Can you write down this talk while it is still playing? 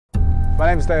My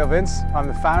name is Vince. I'm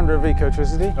the founder of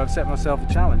Ecotricity. I've set myself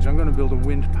a challenge. I'm going to build a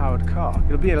wind-powered car.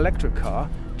 It'll be an electric car,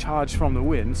 charged from the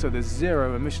wind, so there's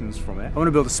zero emissions from it. I want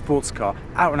to build a sports car,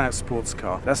 out-and-out sports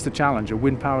car. That's the challenge, a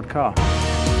wind-powered car.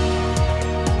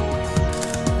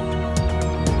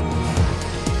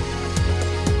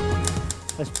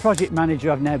 As project manager,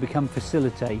 I've now become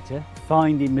facilitator,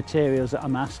 finding materials that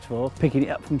I'm asked for, picking it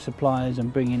up from suppliers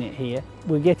and bringing it here.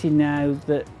 We're getting now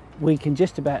that we can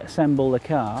just about assemble the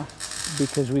car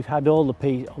because we've had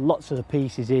lots of the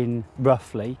pieces in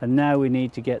roughly, and now we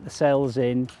need to get the cells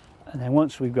in, and then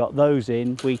once we've got those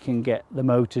in, we can get the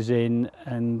motors in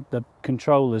and the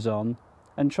controllers on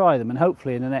and try them, and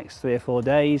hopefully in the next 3 or 4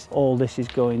 days all this is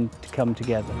going to come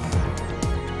together.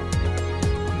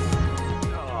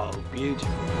 Beautiful.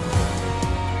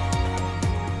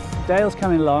 Dale's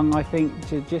coming along, I think,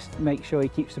 to just make sure he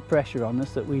keeps the pressure on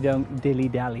us, that we don't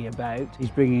dilly-dally about.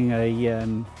 He's bringing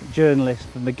a journalist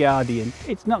from The Guardian.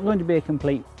 It's not going to be a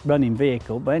complete running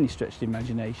vehicle by any stretch of the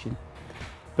imagination,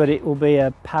 but it will be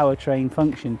a powertrain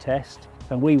function test,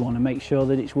 and we want to make sure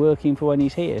that it's working for when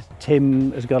he's here.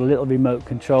 Tim has got a little remote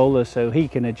controller so he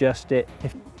can adjust it.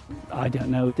 If, I don't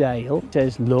know, Dale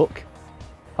says, look,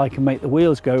 I can make the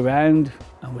wheels go round,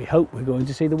 and we hope we're going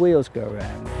to see the wheels go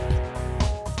round.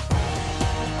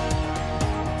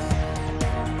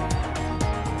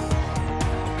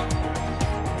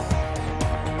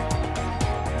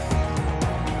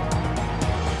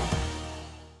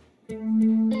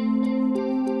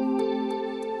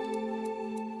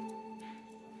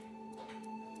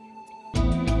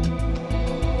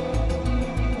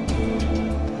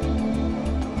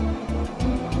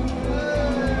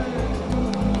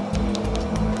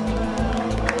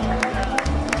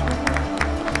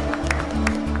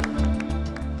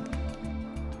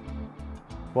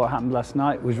 What happened last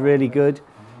night was really good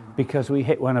because we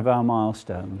hit one of our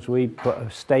milestones. We put a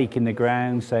stake in the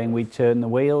ground saying we'd turn the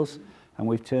wheels, and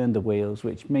we've turned the wheels,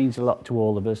 which means a lot to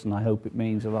all of us, and I hope it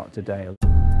means a lot to Dale.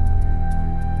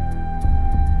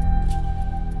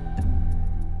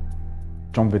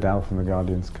 John Vidal from The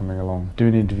Guardian's coming along,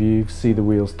 doing interviews, see the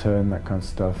wheels turn, that kind of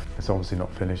stuff. It's obviously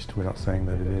not finished, we're not saying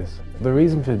that it is. The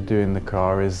reason for doing the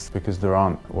car is because there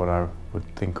aren't what I would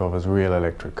think of as real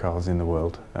electric cars in the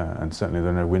world, and certainly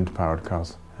there are no wind-powered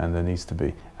cars, and there needs to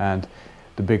be. And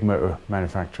the big motor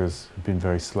manufacturers have been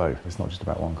very slow. It's not just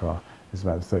about one car, it's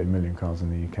about 30 million cars in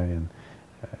the UK, and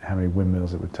how many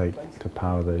windmills it would take to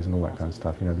power those and all that kind of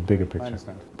stuff, you know, the bigger picture.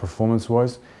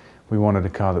 Performance-wise, we wanted a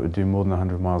car that would do more than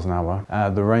 100 miles an hour.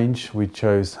 The range, we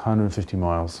chose 150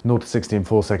 miles, 0 to 60 in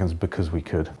 4 seconds because we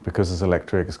could. Because it's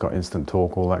electric, it's got instant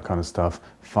torque, all that kind of stuff,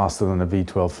 faster than a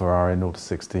V12 Ferrari, 0 to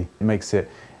 60. It makes it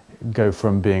go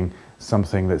from being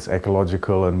something that's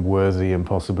ecological and worthy and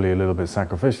possibly a little bit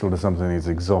sacrificial to something that's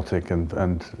exotic and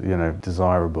you know,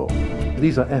 desirable.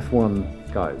 These are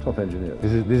F1 guys, top engineers.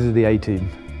 This is the A-team.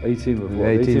 A-team of what?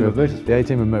 A-team of motorsport? The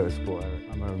A-team of motorsport.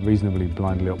 I'm a reasonably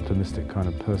blindly optimistic kind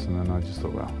of person, and I just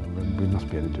thought, well, we must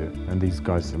be able to do it. And these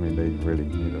guys, I mean, they really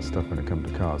knew their stuff when it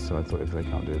comes to cars, so I thought if they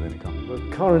can't do it, then it can't.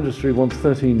 The car industry wants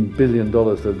 $13 billion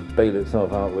to bail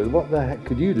itself out with. What the heck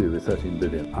could you do with $13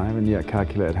 billion? I haven't yet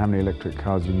calculated how many electric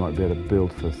cars you might be able to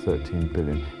build for $13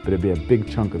 billion, but it'd be a big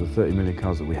chunk of the 30 million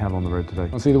cars that we have on the road today.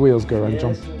 I'll see the wheels go around,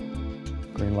 John.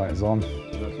 Green light is on.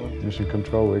 Mission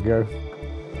control, we go.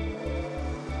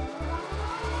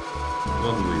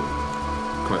 One wheel,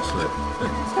 quite slow.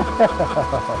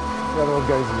 The other one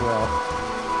goes as well.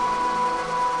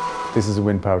 This is a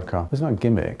wind-powered car. It's not a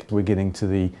gimmick. We're getting to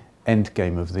the end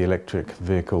game of the electric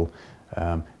vehicle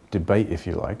debate, if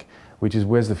you like, which is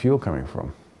where's the fuel coming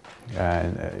from?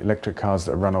 Electric cars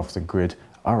that run off the grid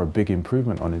are a big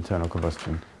improvement on internal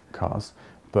combustion cars,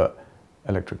 but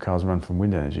electric cars run from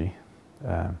wind energy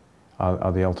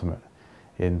are the ultimate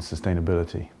in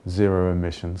sustainability. Zero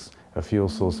emissions, a fuel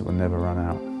source that will never run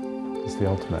out. It's the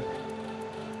ultimate.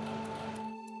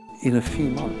 In a few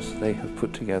months, they have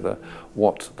put together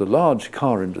what the large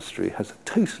car industry has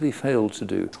totally failed to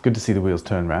do. It's good to see the wheels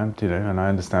turn round, you know, and I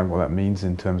understand what that means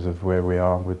in terms of where we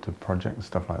are with the project and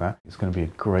stuff like that. It's going to be a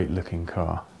great looking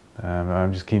car.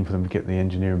 I'm just keen for them to get the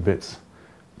engineering bits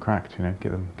cracked, you know,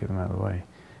 get them out of the way.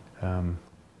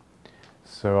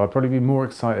 So I'll probably be more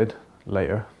excited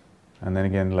later, and then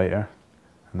again later,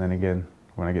 and then again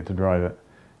when I get to drive it,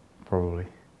 probably.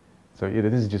 So yeah,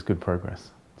 this is just good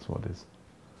progress. That's what it is.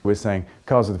 We're saying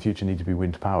cars of the future need to be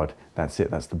wind powered. That's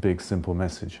it, that's the big simple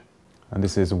message. And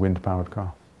this is a wind powered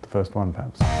car, the first one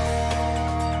perhaps.